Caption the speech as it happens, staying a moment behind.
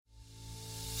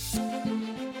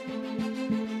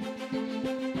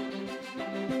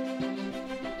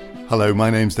Hello, my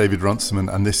name's David Runciman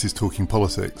and this is Talking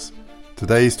Politics.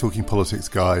 Today's Talking Politics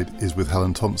guide is with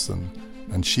Helen Thompson,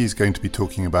 and she's going to be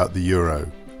talking about the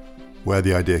euro, where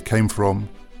the idea came from,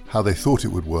 how they thought it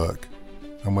would work,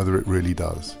 and whether it really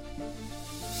does.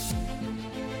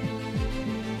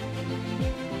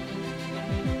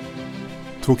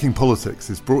 Talking Politics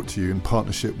is brought to you in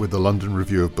partnership with the London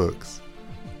Review of Books.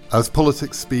 As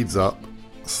politics speeds up,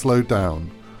 slow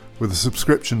down with a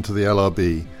subscription to the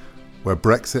LRB, where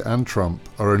Brexit and Trump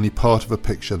are only part of a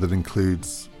picture that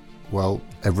includes, well,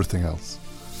 everything else.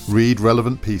 Read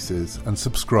relevant pieces and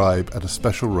subscribe at a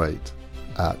special rate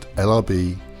at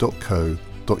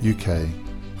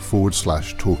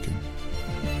lrb.co.uk/talking.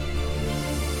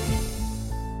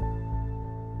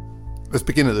 Let's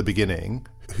begin at the beginning.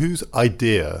 Whose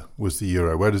idea was the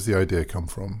euro? Where does the idea come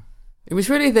from? It was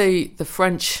really the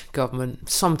French government,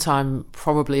 sometime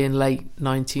probably in late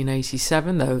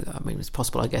 1987, though, I mean, it's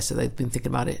possible, I guess, that they'd been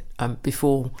thinking about it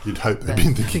before. You'd hope they'd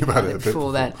been thinking about it a bit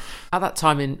before then. At that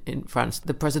time in France,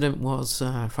 the president was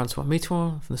François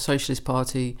Mitterrand from the Socialist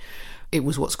Party. It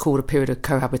was what's called a period of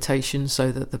cohabitation,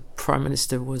 so that the prime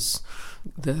minister was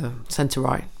the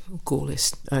centre-right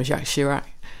Gaullist Jacques Chirac.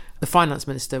 The finance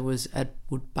minister was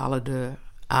Edouard Balladur,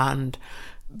 and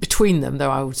between them,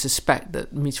 though I would suspect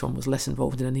that Mitterrand was less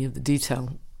involved in any of the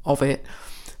detail of it,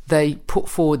 they put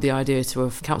forward the idea to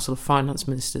a Council of Finance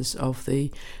Ministers of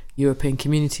the European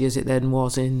Community, as it then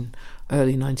was in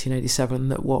early 1987,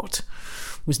 that what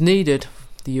was needed,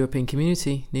 the European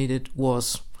Community needed,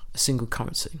 was a single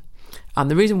currency.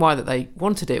 And the reason why that they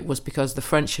wanted it was because the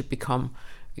French had become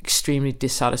extremely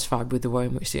dissatisfied with the way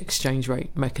in which the exchange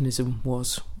rate mechanism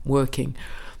was working.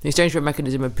 The exchange rate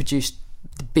mechanism had produced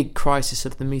the big crisis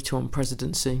of the Mitterrand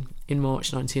presidency in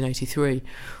March 1983,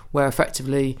 where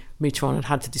effectively Mitterrand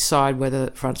had to decide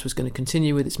whether France was going to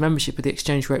continue with its membership of the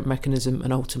exchange rate mechanism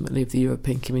and ultimately of the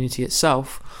European Community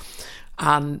itself.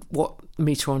 And what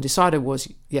Mitterrand decided was,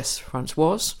 yes, France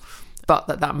was, but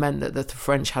that meant that the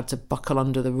French had to buckle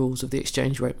under the rules of the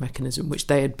exchange rate mechanism, which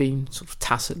they had been sort of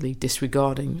tacitly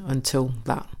disregarding until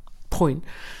that point.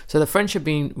 So the French had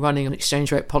been running an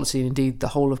exchange rate policy, and indeed the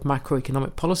whole of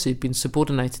macroeconomic policy had been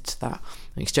subordinated to that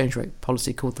exchange rate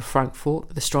policy called the Frankfurt,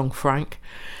 the strong franc.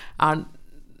 And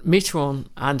Mitterrand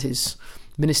and his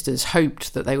ministers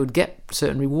hoped that they would get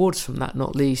certain rewards from that,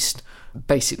 not least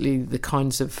basically the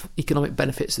kinds of economic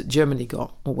benefits that Germany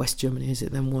got, or West Germany as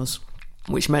it then was,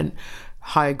 which meant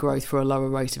higher growth for a lower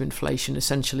rate of inflation,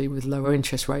 essentially with lower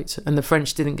interest rates. And the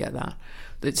French didn't get that.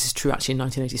 This is true actually in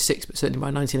 1986, but certainly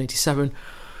by 1987,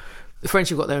 the French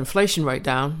have got their inflation rate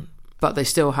down, but they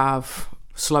still have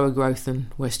slower growth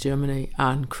than West Germany,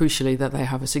 and crucially that they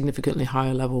have a significantly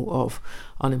higher level of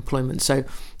unemployment. So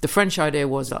the French idea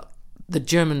was that the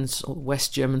Germans, or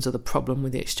West Germans, are the problem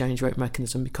with the exchange rate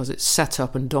mechanism because it's set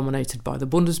up and dominated by the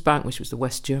Bundesbank, which was the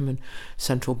West German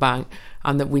central bank,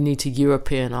 and that we need to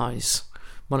Europeanise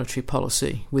monetary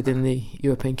policy within the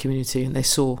European Community, and they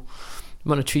saw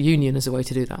monetary union as a way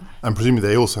to do that. And presumably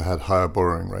they also had higher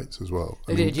borrowing rates as well.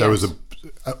 There was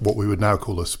what we would now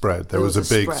call a spread. There was a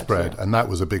big spread, yeah. And that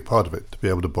was a big part of it, to be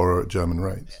able to borrow at German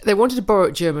rates. They wanted to borrow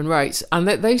at German rates, and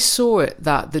they saw it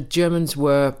that the Germans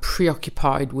were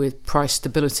preoccupied with price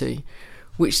stability,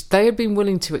 which they had been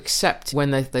willing to accept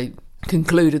when they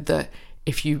concluded that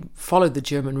if you followed the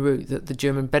German route, that the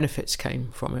German benefits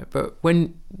came from it. But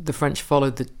when the French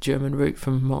followed the German route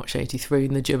from March 83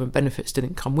 and the German benefits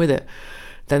didn't come with it,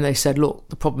 then they said, look,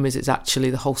 the problem is it's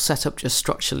actually the whole setup just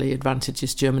structurally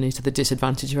advantages Germany to the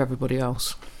disadvantage of everybody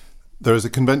else. There is a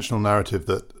conventional narrative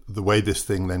that the way this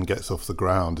thing then gets off the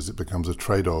ground is it becomes a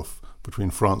trade-off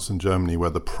between France and Germany, where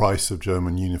the price of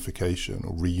German unification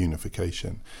or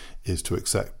reunification is to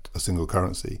accept a single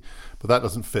currency. But that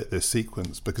doesn't fit this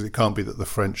sequence, because it can't be that the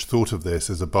French thought of this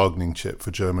as a bargaining chip for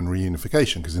German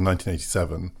reunification, because in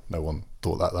 1987 no one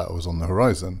thought that was on the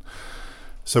horizon.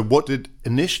 So how did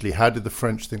the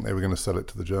French think they were going to sell it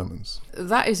to the Germans?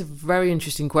 That is a very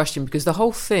interesting question, because the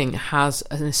whole thing has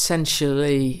an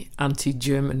essentially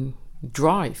anti-German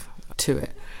drive to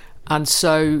it. And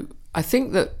so I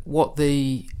think that what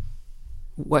the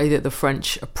way that the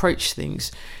French approach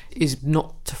things is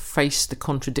not to face the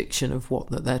contradiction of what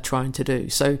that they're trying to do.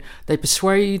 So they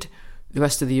persuade the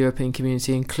rest of the European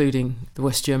Community, including the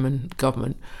West German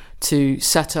government, to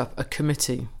set up a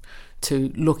committee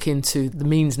to look into the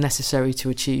means necessary to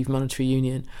achieve monetary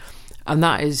union. And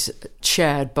that is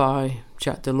chaired by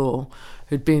Jacques Delors,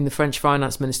 who'd been the French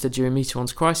finance minister during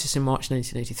Mitterrand's crisis in March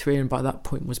 1983, and by that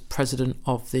point was president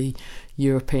of the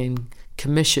European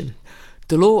Commission.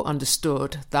 Delors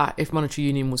understood that if monetary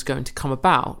union was going to come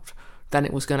about, then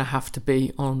it was going to have to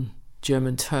be on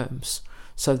German terms.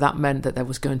 So that meant that there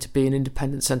was going to be an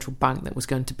independent central bank that was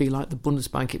going to be like the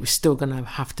Bundesbank. It was still going to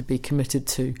have to be committed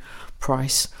to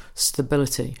price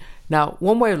stability. Now,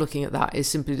 one way of looking at that is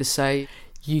simply to say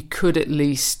you could at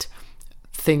least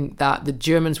think that the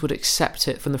Germans would accept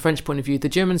it. From the French point of view, the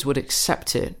Germans would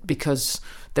accept it because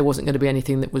there wasn't going to be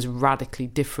anything that was radically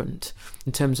different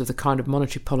in terms of the kind of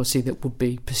monetary policy that would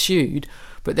be pursued,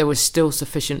 but there was still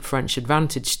sufficient French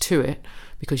advantage to it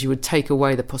because you would take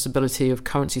away the possibility of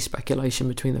currency speculation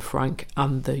between the franc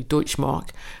and the Deutschmark,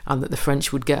 and that the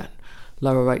French would get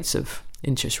lower rates of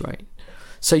interest rate.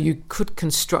 So you could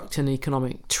construct an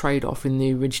economic trade-off in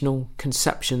the original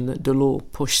conception that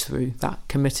Delors pushed through that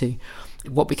committee,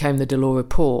 what became the Delors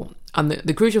report. And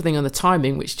the crucial thing on the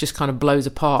timing, which just kind of blows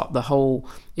apart the whole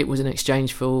it was an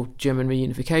exchange for German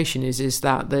reunification, is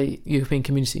that the European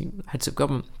Community heads of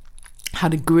government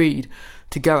had agreed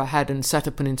to go ahead and set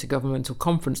up an intergovernmental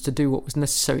conference to do what was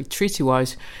necessary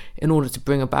treaty-wise in order to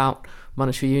bring about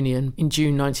monetary union in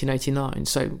June 1989,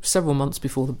 so several months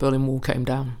before the Berlin Wall came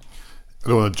down. I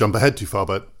don't want to jump ahead too far,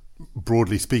 but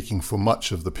broadly speaking, for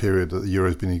much of the period that the euro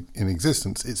has been in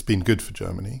existence, it's been good for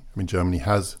Germany. I mean, Germany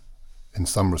has, in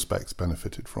some respects,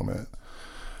 benefited from it.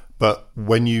 But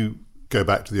when you go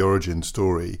back to the origin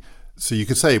story, so you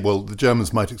could say, well, the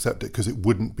Germans might accept it because it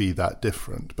wouldn't be that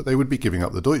different, but they would be giving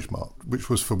up the Deutschmark, which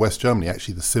was for West Germany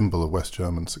actually the symbol of West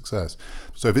German success.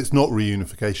 So if it's not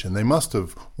reunification, they must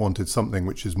have wanted something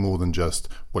which is more than just,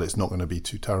 well, it's not going to be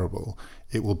too terrible.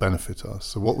 It will benefit us.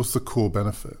 So what was the core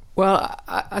benefit? Well,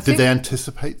 I think... Did they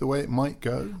anticipate the way it might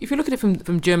go? If you look at it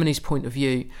from Germany's point of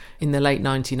view in the late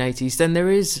 1980s, then there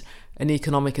is an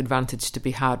economic advantage to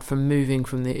be had from moving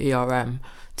from the ERM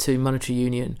to monetary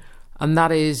union. And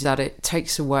that is that it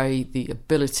takes away the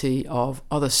ability of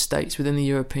other states within the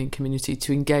European community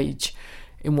to engage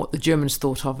in what the Germans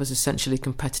thought of as essentially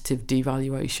competitive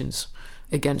devaluations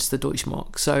against the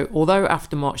Deutschmark. So although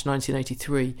after March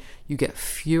 1983 you get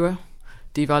fewer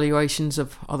devaluations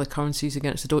of other currencies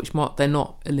against the Deutschmark, they're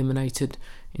not eliminated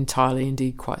entirely,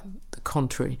 indeed quite the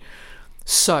contrary.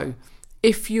 So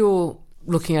if you're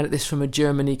looking at this from a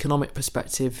German economic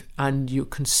perspective and you're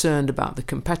concerned about the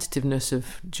competitiveness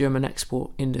of German export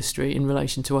industry in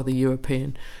relation to other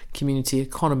European community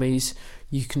economies,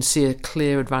 you can see a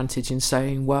clear advantage in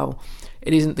saying, well,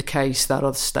 it isn't the case that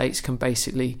other states can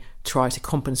basically try to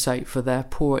compensate for their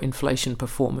poor inflation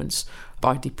performance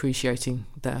by depreciating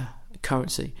their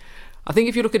currency. I think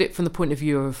if you look at it from the point of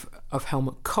view of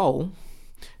Helmut Kohl,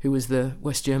 who was the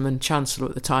West German Chancellor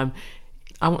at the time,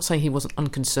 I'm not saying he wasn't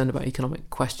unconcerned about economic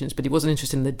questions, but he wasn't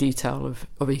interested in the detail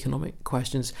of economic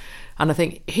questions. And I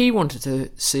think he wanted to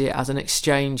see it as an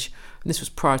exchange, and this was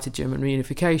prior to German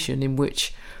reunification, in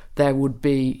which there would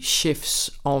be shifts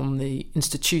on the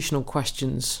institutional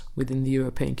questions within the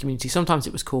European community. Sometimes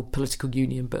it was called political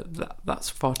union, but that's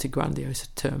far too grandiose a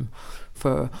term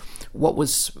for what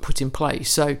was put in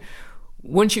place. So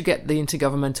once you get the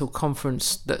intergovernmental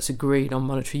conference that's agreed on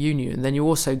monetary union, then you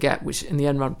also get, which in the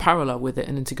end run parallel with it,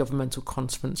 an intergovernmental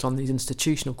conference on these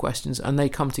institutional questions, and they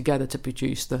come together to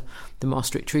produce the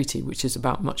Maastricht Treaty, which is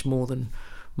about much more than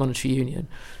monetary union.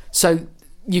 So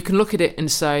you can look at it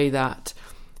and say that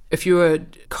if you were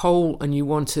Kohl and you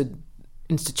wanted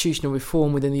institutional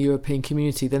reform within the European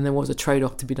community, then there was a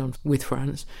trade-off to be done with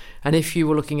France. And if you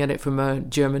were looking at it from a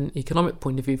German economic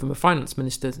point of view, from a finance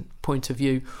minister's point of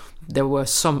view, there were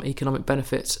some economic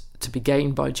benefits to be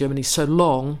gained by Germany so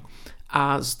long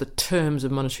as the terms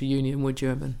of monetary union were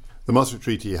German. The Maastricht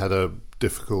Treaty had a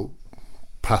difficult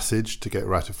passage to get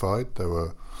ratified. There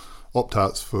were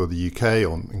opt-outs for the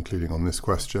UK, including on this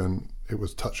question. It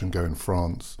was touch and go in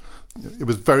France. It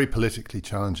was very politically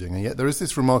challenging, and yet there is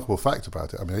this remarkable fact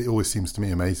about it. I mean, it always seems to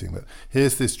me amazing that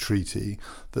here's this treaty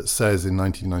that says in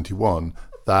 1991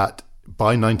 that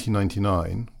by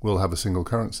 1999 we'll have a single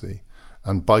currency,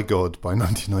 and by God, by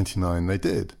 1999 they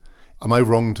did. Am I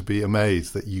wrong to be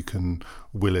amazed that you can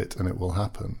will it and it will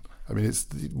happen? I mean,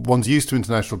 one's used to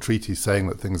international treaties saying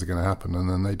that things are going to happen, and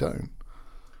then they don't.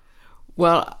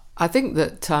 Well, I think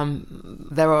that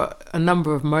there are a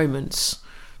number of moments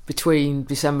between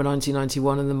December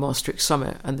 1991 and the Maastricht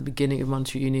Summit and the beginning of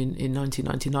monetary union in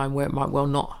 1999 where it might well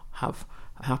not have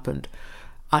happened.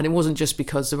 And it wasn't just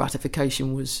because the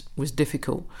ratification was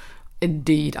difficult.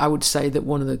 Indeed, I would say that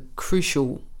one of the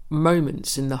crucial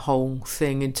moments in the whole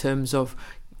thing in terms of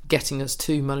getting us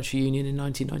to monetary union in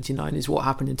 1999 is what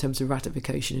happened in terms of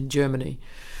ratification in Germany,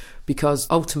 because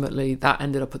ultimately that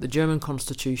ended up at the German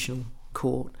Constitutional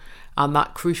court. And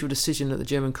that crucial decision that the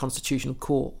German Constitutional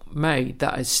Court made,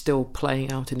 that is still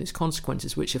playing out in its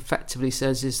consequences, which effectively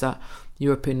says is that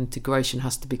European integration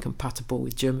has to be compatible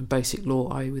with German basic law,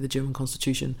 i.e. with the German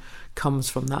Constitution, comes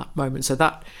from that moment. So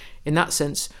that, in that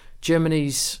sense,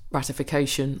 Germany's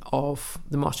ratification of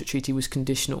the Maastricht Treaty was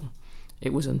conditional.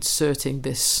 It was inserting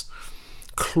this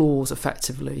clause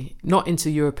effectively, not into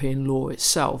European law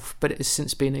itself, but it has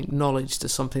since been acknowledged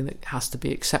as something that has to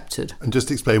be accepted. And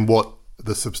just explain what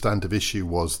the substantive issue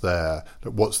was there.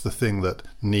 What's the thing that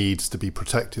needs to be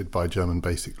protected by German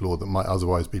basic law that might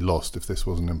otherwise be lost if this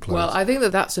wasn't in place? Well, I think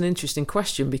that that's an interesting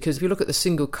question, because if you look at the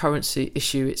single currency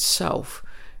issue itself,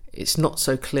 it's not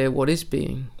so clear what is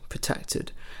being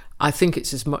protected. I think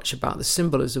it's as much about the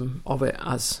symbolism of it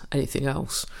as anything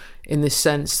else, in the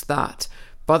sense that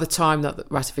by the time that the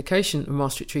ratification of the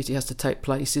Maastricht Treaty has to take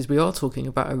place, we are talking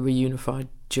about a reunified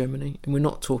Germany, and we're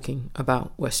not talking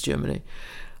about West Germany.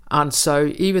 And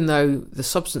so even though the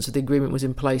substance of the agreement was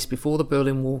in place before the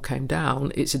Berlin Wall came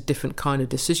down, it's a different kind of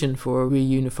decision for a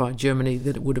reunified Germany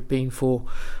than it would have been for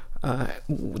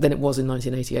than it was in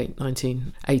 1988,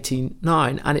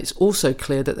 1989. And it's also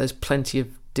clear that there's plenty of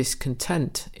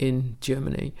discontent in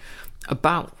Germany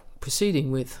about proceeding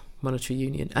with monetary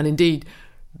union. And indeed,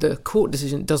 the court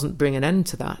decision doesn't bring an end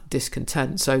to that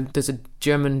discontent. So there's a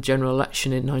German general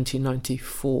election in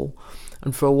 1994.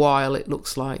 And for a while, it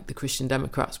looks like the Christian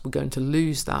Democrats were going to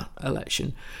lose that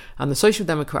election. And the Social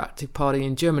Democratic Party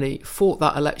in Germany fought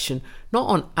that election not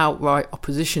on outright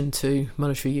opposition to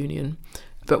monetary union,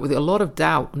 but with a lot of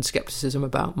doubt and scepticism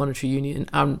about monetary union,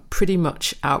 and pretty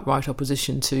much outright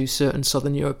opposition to certain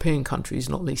southern European countries,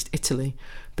 not least Italy,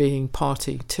 being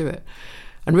party to it.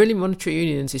 And really, monetary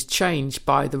unions is changed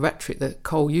by the rhetoric that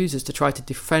Kohl uses to try to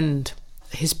defend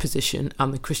his position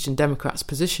and the Christian Democrats'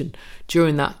 position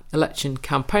during that election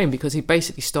campaign, because he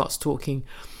basically starts talking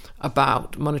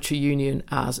about monetary union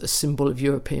as a symbol of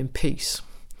European peace,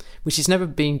 which has never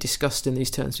been discussed in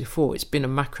these terms before. It's been a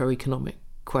macroeconomic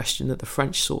question that the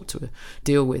French sought to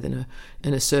deal with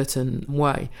in a certain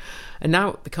way. And now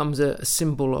it becomes a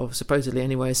symbol of, supposedly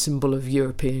anyway, a symbol of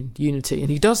European unity. And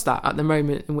he does that at the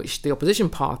moment in which the opposition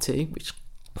party, which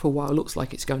for a while looks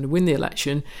like it's going to win the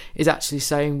election, is actually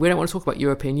saying, we don't want to talk about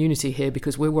European unity here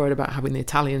because we're worried about having the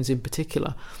Italians in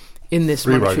particular in this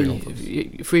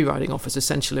free riding office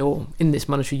essentially, or in this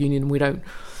monetary union. We don't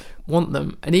want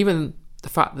them. And even the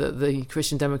fact that the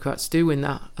Christian Democrats do win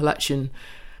that election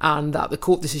and that the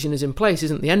court decision is in place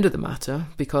isn't the end of the matter,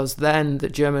 because then the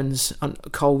Germans, and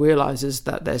Kohl realises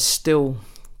that there's still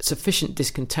sufficient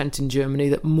discontent in Germany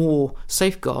that more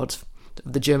safeguards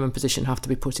of the German position have to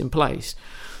be put in place.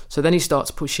 So then he starts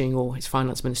pushing, or his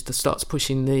finance minister starts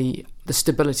pushing the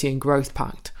Stability and Growth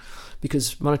Pact,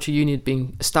 because monetary union had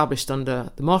been established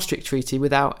under the Maastricht Treaty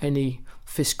without any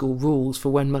fiscal rules for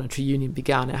when monetary union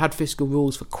began. It had fiscal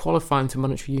rules for qualifying to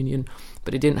monetary union,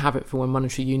 but it didn't have it for when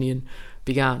monetary union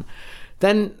began.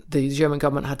 Then the German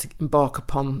government had to embark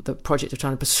upon the project of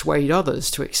trying to persuade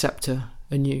others to accept a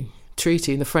new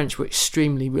treaty, and the French were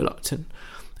extremely reluctant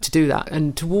to do that.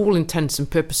 And to all intents and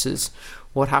purposes,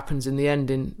 what happens in the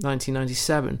end in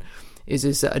 1997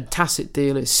 is that a tacit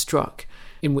deal is struck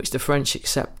in which the French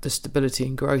accept the Stability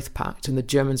and Growth Pact and the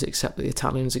Germans accept that the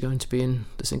Italians are going to be in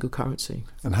the single currency.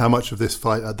 And how much of this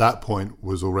fight at that point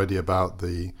was already about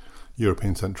the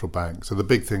European Central Bank? So the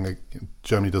big thing,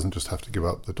 Germany doesn't just have to give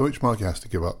up the Deutschmark, it has to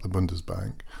give up the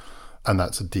Bundesbank. And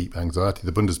that's a deep anxiety.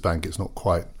 The Bundesbank is not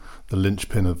quite the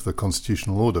linchpin of the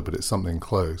constitutional order, but it's something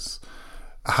close.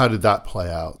 How did that play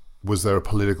out? Was there a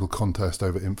political contest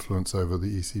over influence over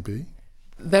the ECB?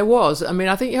 There was. I mean,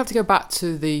 I think you have to go back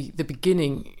to the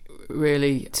beginning,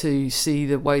 really, to see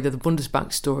the way that the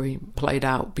Bundesbank story played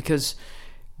out. Because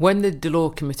when the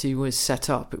Delors Committee was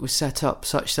set up, it was set up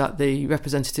such that the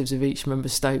representatives of each member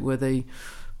state were the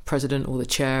president or the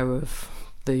chair of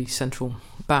the central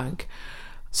bank.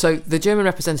 So the German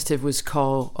representative was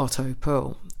Karl Otto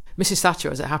Perl. Mrs.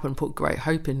 Thatcher, as it happened, put great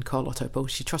hope in Karl Otto Perl.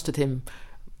 She trusted him,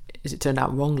 as it turned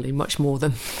out wrongly, much more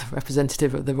than the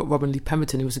representative of the Robin Lee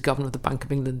Pemberton, who was the governor of the Bank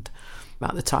of England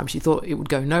at the time. She thought it would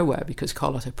go nowhere because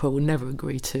Karl Otto Perl would never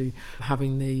agree to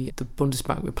having the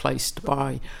Bundesbank replaced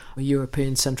by a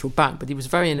European central bank. But he was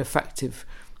very ineffective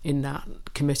in that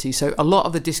committee. So a lot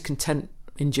of the discontent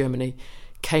in Germany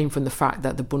came from the fact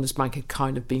that the Bundesbank had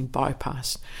kind of been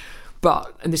bypassed.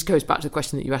 But, and this goes back to the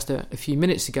question that you asked a few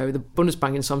minutes ago, the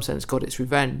Bundesbank in some sense got its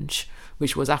revenge,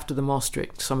 which was after the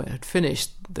Maastricht summit had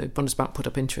finished, the Bundesbank put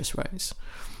up interest rates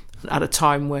at a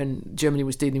time when Germany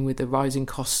was dealing with the rising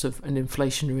costs of and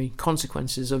inflationary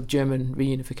consequences of German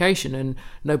reunification, and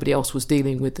nobody else was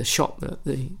dealing with the shock that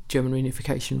the German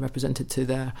reunification represented to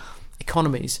their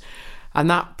economies. And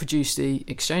that produced the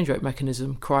exchange rate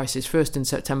mechanism crisis, first in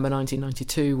September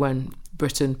 1992, when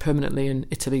Britain permanently and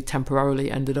Italy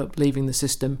temporarily ended up leaving the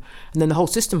system. And then the whole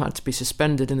system had to be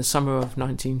suspended in the summer of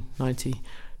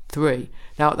 1993.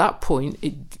 Now, at that point,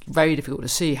 it's very difficult to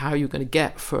see how you're going to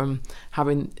get from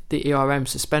having the ERM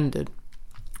suspended,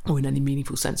 or in any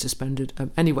meaningful sense suspended,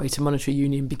 anyway, to monetary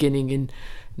union beginning in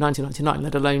 1999,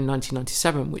 let alone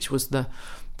 1997, which was the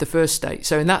first state.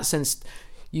 So in that sense,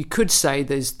 you could say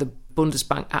there's the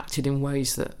Bundesbank acted in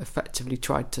ways that effectively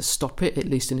tried to stop it, at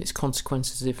least in its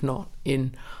consequences, if not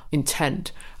in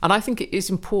intent. And I think it is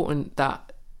important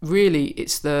that really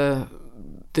it's the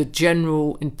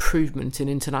general improvement in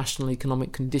international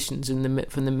economic conditions from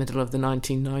the middle of the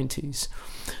 1990s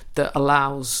that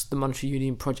allows the monetary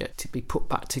union project to be put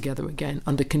back together again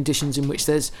under conditions in which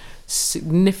there's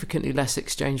significantly less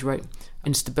exchange rate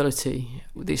instability.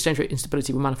 The exchange rate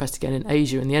instability will manifest again in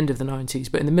Asia in the end of the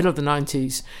 90s, but in the middle of the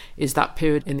 90s is that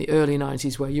period in the early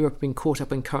 90s where Europe had been caught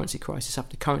up in currency crisis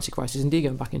after currency crisis, indeed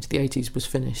going back into the 80s, was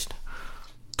finished.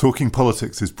 Talking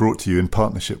Politics is brought to you in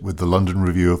partnership with the London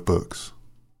Review of Books.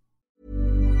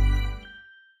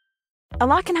 A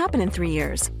lot can happen in 3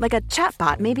 years, like a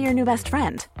chatbot may be your new best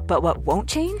friend. But what won't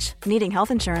change? Needing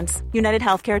health insurance. United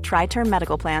Healthcare Tri-Term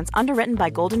Medical Plans, underwritten by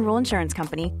Golden Rule Insurance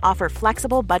Company, offer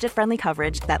flexible, budget-friendly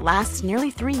coverage that lasts nearly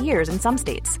 3 years in some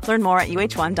states. Learn more at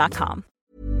uh1.com.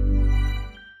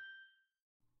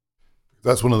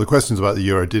 That's one of the questions about the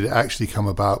euro. Did it actually come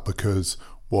about because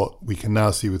what we can now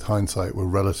see with hindsight were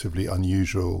relatively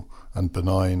unusual and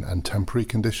benign and temporary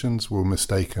conditions were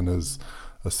mistaken as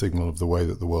a signal of the way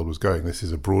that the world was going? This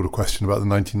is a broader question about the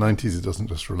 1990s. It doesn't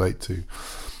just relate to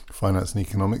finance and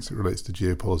economics, it relates to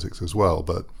geopolitics as well.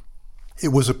 But it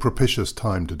was a propitious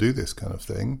time to do this kind of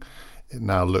thing. It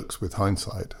now looks with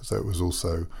hindsight as though it was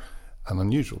also an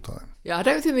unusual time. Yeah, I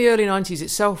don't think the early 90s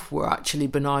itself were actually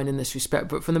benign in this respect,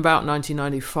 but from about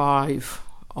 1995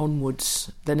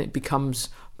 onwards, then it becomes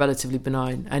relatively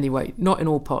benign anyway, not in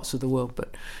all parts of the world,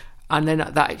 but... And then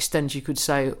at that extent, you could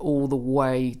say all the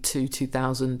way to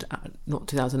not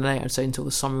 2008, I'd say until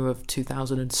the summer of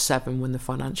 2007 when the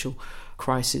financial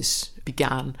crisis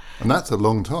began. And that's a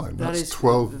long time. That's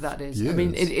 12 That is. years. I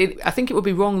mean, I think it would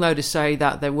be wrong, though, to say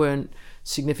that there weren't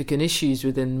significant issues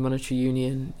within monetary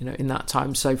union, in that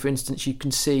time. So, for instance, you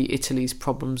can see Italy's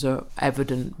problems are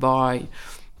evident by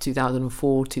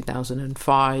 2004,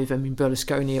 2005. I mean,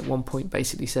 Berlusconi at one point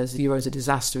basically says the euro's a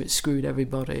disaster, it screwed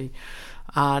everybody.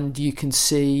 And you can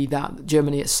see that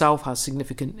Germany itself has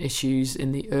significant issues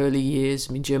in the early years.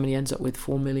 I mean, Germany ends up with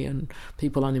 4 million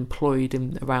people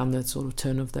unemployed around the sort of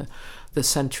turn of the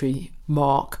century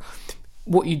mark.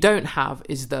 What you don't have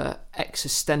is the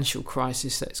existential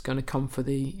crisis that's going to come for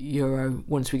the euro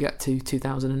once we get to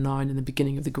 2009 and the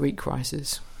beginning of the Greek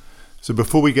crisis. So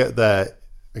before we get there,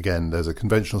 again, there's a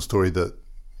conventional story that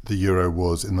the euro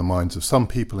was, in the minds of some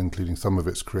people, including some of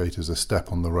its creators, a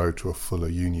step on the road to a fuller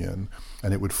union,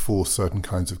 and it would force certain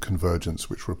kinds of convergence,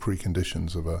 which were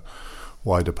preconditions of a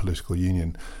wider political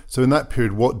union. So in that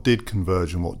period, what did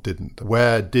converge and what didn't?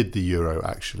 Where did the euro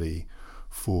actually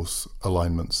force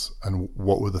alignments, and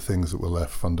what were the things that were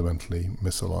left fundamentally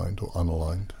misaligned or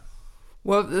unaligned?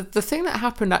 Well, the thing that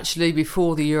happened actually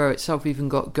before the euro itself even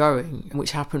got going,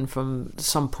 which happened from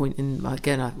some point in,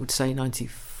 again, I would say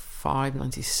 95,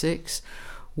 96,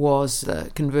 was the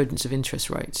convergence of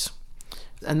interest rates.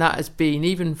 And that has been,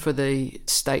 even for the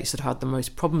states that had the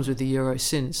most problems with the euro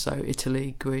since, so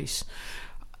Italy, Greece,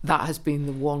 that has been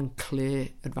the one clear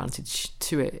advantage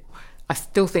to it. I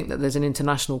still think that there's an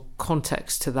international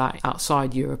context to that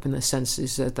outside Europe, in the sense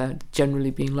is that there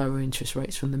generally being lower interest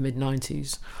rates from the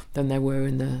mid-90s than there were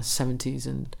in the 70s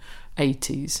and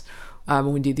 80s,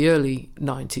 or indeed the early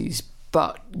 90s.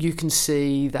 But you can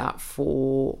see that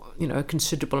for a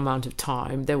considerable amount of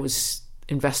time, there was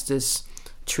investors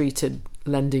treated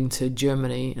lending to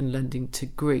Germany and lending to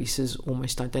Greece as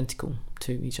almost identical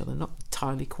to each other. Not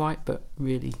entirely quite, but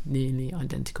really nearly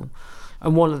identical.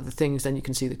 And one of the things then you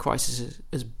can see the crisis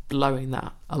is blowing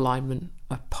that alignment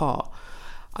apart.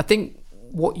 I think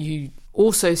what you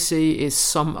also see is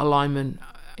some alignment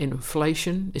in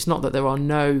inflation. It's not that there are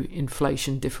no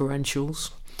inflation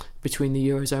differentials between the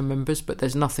Eurozone members, but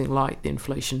there's nothing like the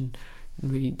inflation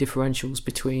differentials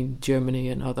between Germany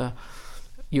and other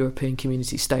European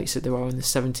community states that there are in the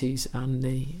 70s and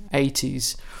the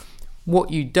 80s.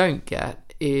 What you don't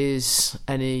get is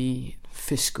any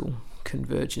fiscal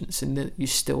convergence, in that you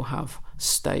still have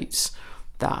states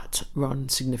that run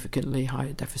significantly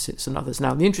higher deficits than others.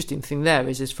 Now, the interesting thing there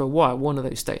is for a while, one of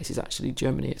those states is actually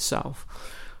Germany itself,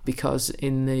 because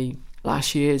in the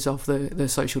last years of the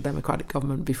Social Democratic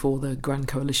government before the Grand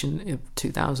Coalition of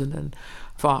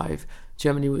 2005,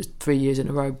 Germany was 3 years in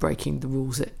a row breaking the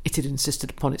rules that it had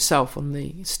insisted upon itself on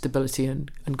the Stability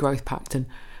and Growth Pact, and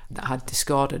that had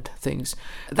discarded things.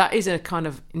 That is a kind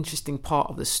of interesting part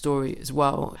of the story as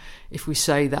well. If we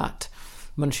say that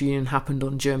monetary union happened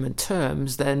on German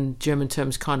terms, then German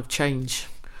terms kind of change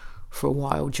for a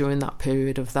while during that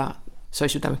period of that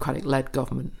Social Democratic-led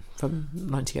government from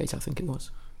 98, I think it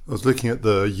was. I was looking at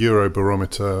the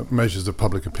Eurobarometer measures of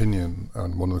public opinion,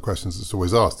 and one of the questions that's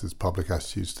always asked is public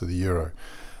attitudes to the euro.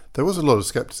 There was a lot of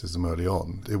scepticism early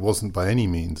on. It wasn't by any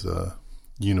means a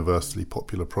universally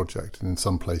popular project, and in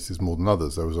some places more than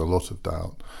others there was a lot of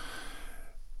doubt.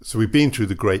 So we've been through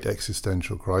the great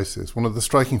existential crisis. One of the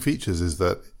striking features is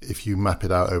that if you map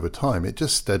it out over time, it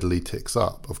just steadily ticks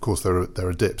up. Of course, there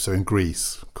are dips. So in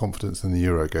Greece, confidence in the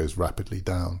euro goes rapidly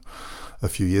down. A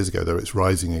few years ago, though, it's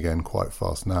rising again quite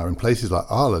fast now. In places like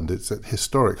Ireland, it's at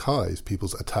historic highs,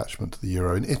 people's attachment to the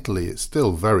euro. In Italy, it's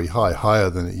still very high, higher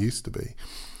than it used to be.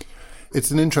 It's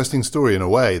an interesting story in a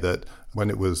way that when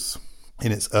it was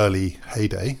in its early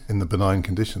heyday, in the benign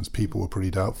conditions, people were pretty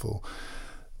doubtful.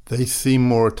 They seem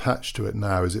more attached to it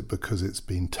now. Is it because it's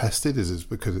been tested? Is it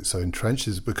because it's so entrenched?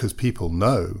 Is it because people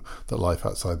know that life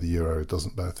outside the euro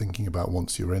doesn't bear thinking about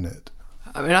once you're in it?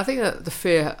 I mean, I think that the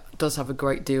fear does have a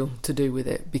great deal to do with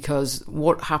it, because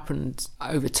what happened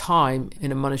over time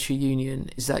in a monetary union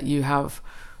is that you have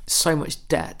so much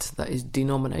debt that is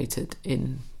denominated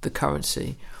in the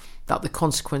currency that the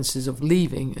consequences of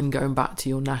leaving and going back to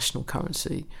your national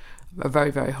currency are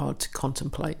very, very hard to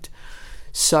contemplate.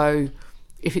 So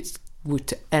if it were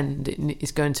to end,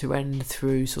 it's going to end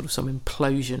through sort of some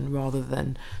implosion rather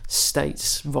than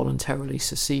states voluntarily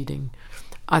seceding.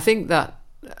 I think that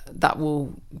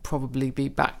will probably be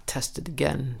back tested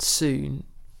again soon,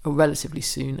 or relatively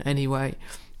soon anyway,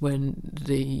 when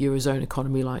the Eurozone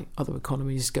economy, like other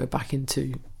economies, go back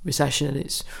into recession.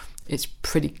 And it's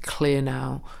pretty clear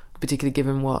now, particularly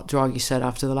given what Draghi said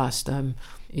after the last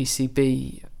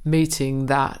ECB meeting,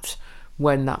 that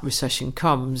when that recession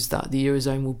comes, that the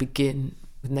Eurozone will begin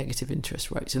with negative interest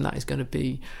rates, and that is going to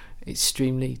be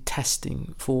extremely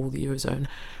testing for the Eurozone,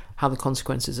 how the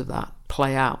consequences of that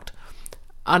play out.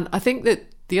 And I think that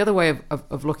the other way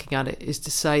of looking at it is to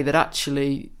say that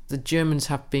actually the Germans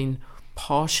have been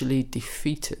partially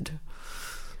defeated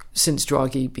since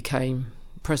Draghi became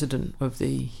president of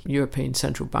the European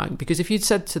Central Bank. Because if you'd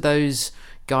said to those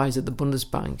guys at the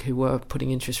Bundesbank who were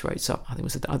putting interest rates up, I think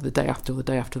it was the day after or the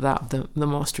day after that, the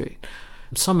Maastricht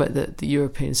summit, that the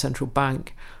European Central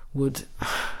Bank would,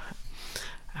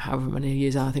 however many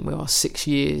years, I think we are 6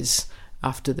 years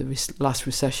after the last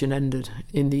recession ended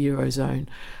in the Eurozone,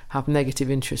 have negative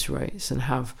interest rates and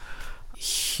have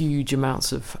huge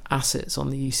amounts of assets on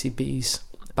the ECB's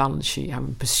balance sheet,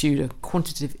 having pursued a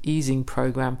quantitative easing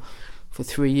programme for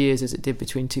 3 years as it did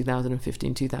between 2015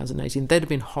 and 2018, they'd have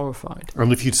been horrified.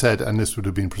 And if you'd said, and this would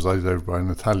have been presided over by an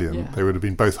Italian, they would have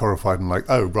been both horrified and like,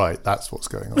 oh, right, that's what's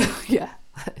going on. Yeah.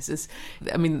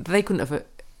 I mean, they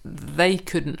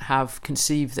couldn't have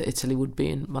conceived that Italy would be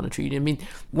in monetary union. I mean,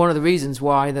 one of the reasons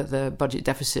why that the budget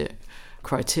deficit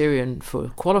criterion for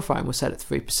qualifying was set at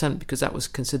 3%, because that was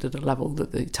considered a level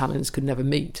that the Italians could never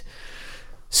meet.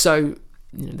 So,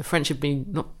 the French have been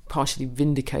not partially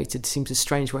vindicated, seems a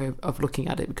strange way of looking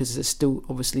at it, because there's still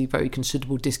obviously very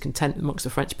considerable discontent amongst the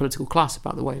French political class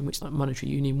about the way in which that monetary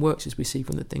union works, as we see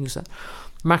from the things that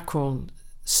Macron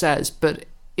says. But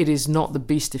it is not the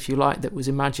beast, if you like, that was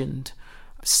imagined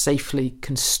safely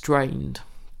constrained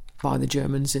by the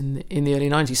Germans in the early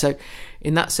 90s. So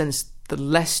in that sense, the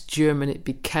less German it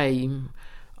became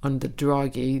under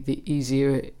Draghi, the easier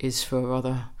it is for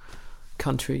other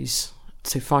countries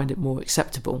to find it more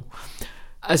acceptable.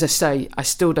 As I say, I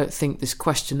still don't think this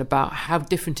question about how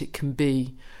different it can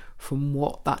be from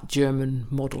what that German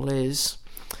model is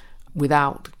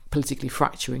without politically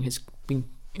fracturing has been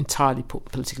entirely put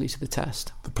politically to the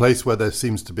test. The place where there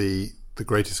seems to be the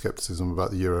greatest scepticism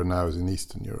about the euro now is in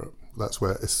Eastern Europe. That's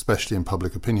where, especially in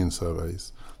public opinion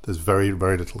surveys, there's very,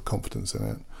 very little confidence in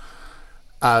it.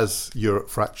 As Europe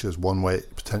fractures, one way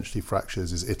it potentially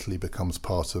fractures is Italy becomes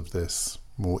part of this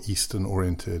more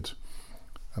Eastern-oriented,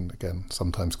 and again,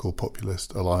 sometimes called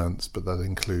populist alliance, but that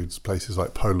includes places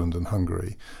like Poland and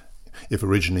Hungary. If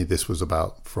originally this was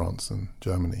about France and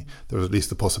Germany, there is at least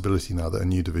the possibility now that a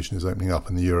new division is opening up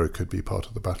and the euro could be part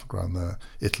of the battleground there.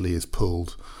 Italy is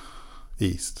pulled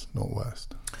east, not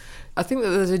west. I think that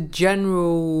there's a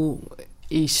general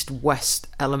east-west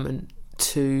element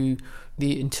to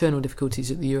the internal difficulties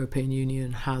that the European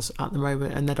Union has at the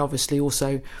moment, and that obviously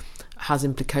also has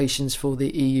implications for the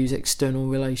EU's external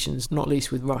relations, not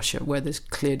least with Russia, where there's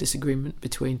clear disagreement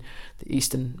between the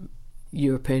Eastern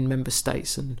European member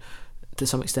states and, to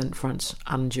some extent, France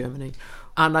and Germany.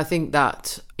 And I think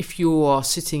that if you are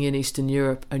sitting in Eastern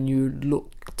Europe and you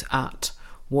looked at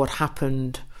what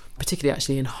happened, particularly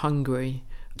actually in Hungary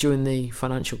during the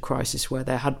financial crisis, where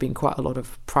there had been quite a lot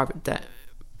of private debt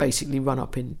basically run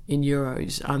up in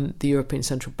euros, and the European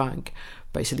Central Bank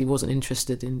basically wasn't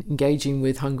interested in engaging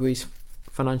with Hungary's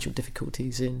financial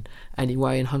difficulties in any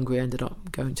way, and Hungary ended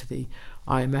up going to the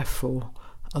IMF for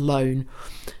a loan.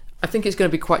 I think it's going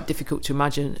to be quite difficult to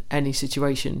imagine any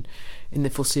situation in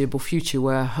the foreseeable future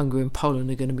where Hungary and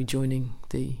Poland are going to be joining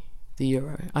the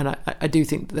euro. And I do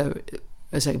think that,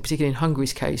 as I say, particularly in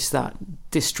Hungary's case, that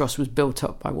distrust was built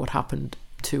up by what happened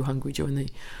to Hungary during the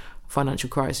financial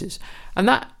crisis. And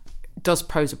that does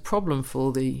pose a problem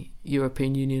for the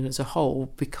European Union as a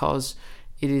whole, because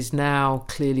it is now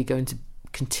clearly going to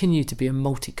continue to be a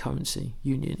multi-currency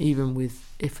union, even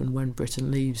with if and when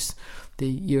Britain leaves the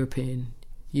European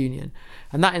Union.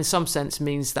 And that in some sense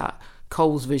means that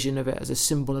Kohl's vision of it as a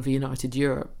symbol of a united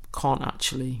Europe can't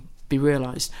actually be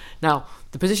realised. Now,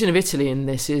 the position of Italy in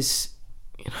this is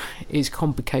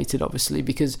complicated, obviously,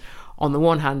 because on the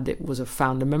one hand it was a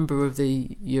founder member of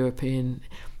the European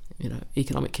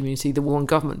economic community. There was one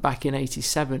government back in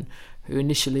 1987 who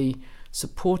initially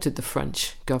supported the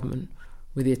French government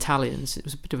with the Italians. It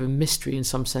was a bit of a mystery in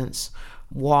some sense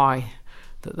why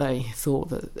that they thought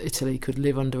that Italy could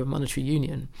live under a monetary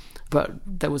union, but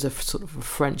there was a sort of a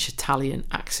French-Italian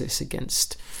axis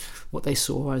against what they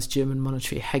saw as German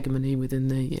monetary hegemony within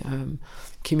the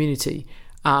community,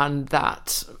 and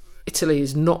that Italy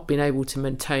has not been able to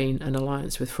maintain an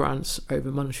alliance with France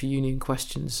over monetary union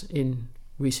questions in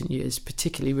recent years,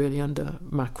 particularly really under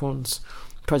Macron's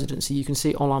presidency. You can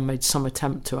see Hollande made some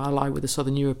attempt to ally with the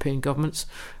southern European governments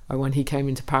when he came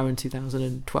into power in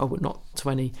 2012, but not to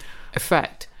any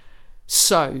effect.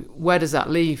 So where does that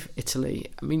leave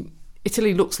Italy? I mean,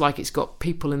 Italy looks like it's got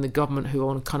people in the government who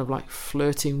are kind of like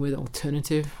flirting with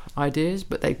alternative ideas,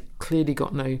 but they've clearly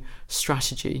got no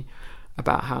strategy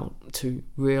about how to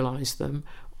realise them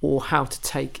or how to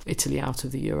take Italy out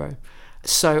of the euro.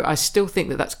 So I still think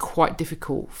that that's quite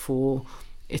difficult for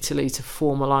Italy to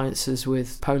form alliances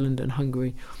with Poland and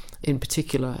Hungary in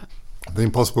particular. The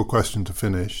impossible question to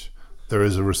finish: there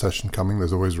is a recession coming.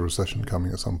 There's always a recession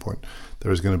coming at some point.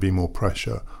 There is going to be more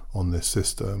pressure on this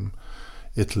system.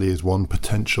 Italy is one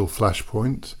potential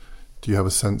flashpoint. Do you have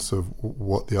a sense of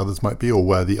what the others might be, or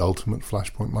where the ultimate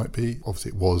flashpoint might be?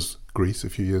 Obviously, it was Greece a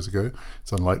few years ago.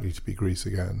 It's unlikely to be Greece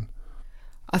again.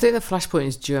 I think the flashpoint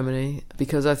is Germany,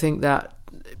 because I think that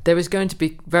there is going to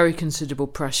be very considerable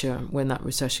pressure when that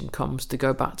recession comes to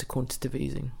go back to quantitative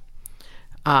easing.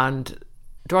 And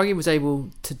Draghi was able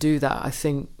to do that, I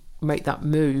think, make that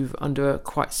move under a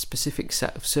quite specific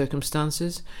set of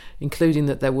circumstances, including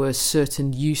that there were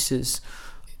certain uses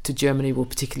to Germany, well,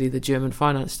 particularly the German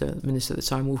finance minister at the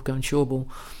time, Wolfgang Schäuble,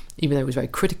 even though he was very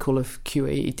critical of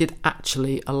QE, it did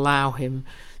actually allow him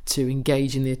to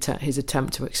engage in his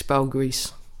attempt to expel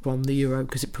Greece from the euro,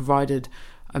 because it provided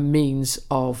a means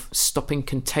of stopping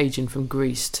contagion from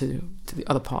Greece to the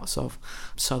other parts of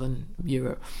southern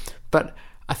Europe. But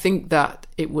I think that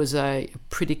it was a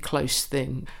pretty close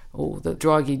thing, or that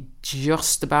Draghi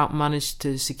just about managed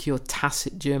to secure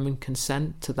tacit German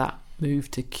consent to that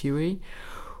move to QE.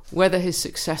 Whether his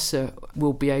successor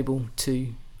will be able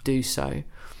to do so,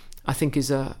 I think is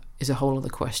a whole other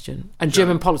question. And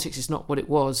German politics is not what it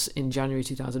was in January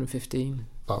 2015.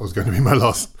 That was going to be my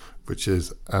last, which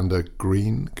is, and a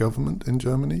Green government in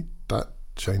Germany, that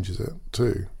changes it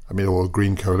too. I mean, or a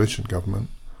Green coalition government.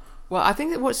 Well, I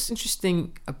think that what's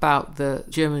interesting about the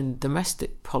German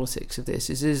domestic politics of this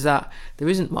is that there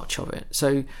isn't much of it.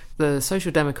 So the Social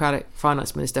Democratic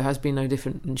finance minister has been no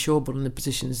different than Schäuble in the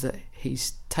positions that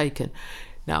he's taken.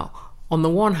 Now, on the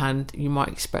one hand, you might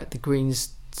expect the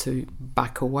Greens to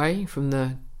back away from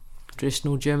the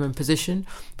traditional German position,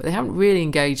 but they haven't really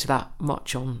engaged that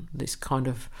much on this kind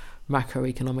of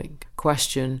macroeconomic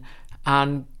question.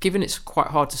 And given it's quite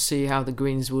hard to see how the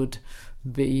Greens would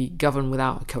be governed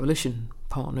without a coalition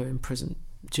partner in present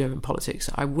German politics,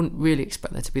 I wouldn't really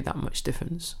expect there to be that much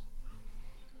difference.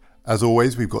 As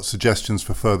always, we've got suggestions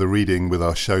for further reading with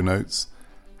our show notes.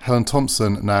 Helen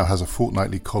Thompson now has a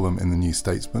fortnightly column in the New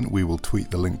Statesman. We will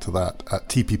tweet the link to that at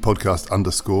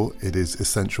TPpodcast_. It is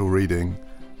essential reading.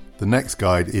 The next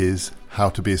guide is How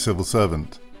to be a Civil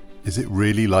Servant. Is it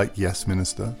really like Yes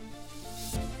Minister?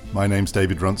 My name's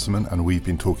David Runciman, and we've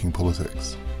been talking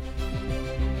politics.